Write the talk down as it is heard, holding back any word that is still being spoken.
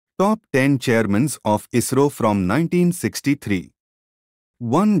Top 10 Chairmen of ISRO from 1963.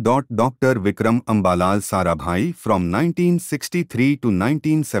 1. Dr. Vikram Ambalal Sarabhai from 1963 to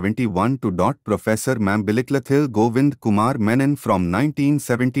 1971 to Professor Mambillikalathil Govind Kumar Menon from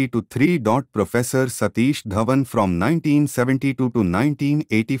 1970 to 3. Professor Satish Dhawan from 1972 to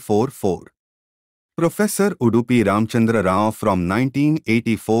 1984 4. Professor Udupi Ramachandra Rao from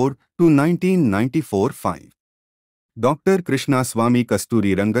 1984 to 1994 5. Dr. Krishnaswamy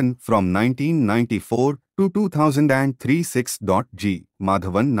Kasturirangan from 1994 to 2003 6. G.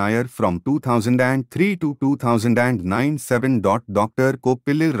 Madhavan Nair from 2003 to 2009 7. Dr.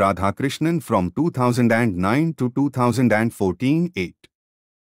 Koppillil Radhakrishnan from 2009 to 2014 8.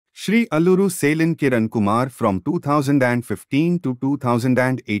 Shri Aluru Seelin Kiran Kumar from 2015 to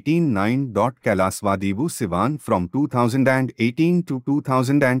 2018 9. Kailaswadivu Sivan from 2018 to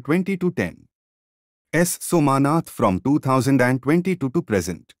 2020 to 10. S. Somanath from 2022 to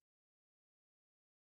present.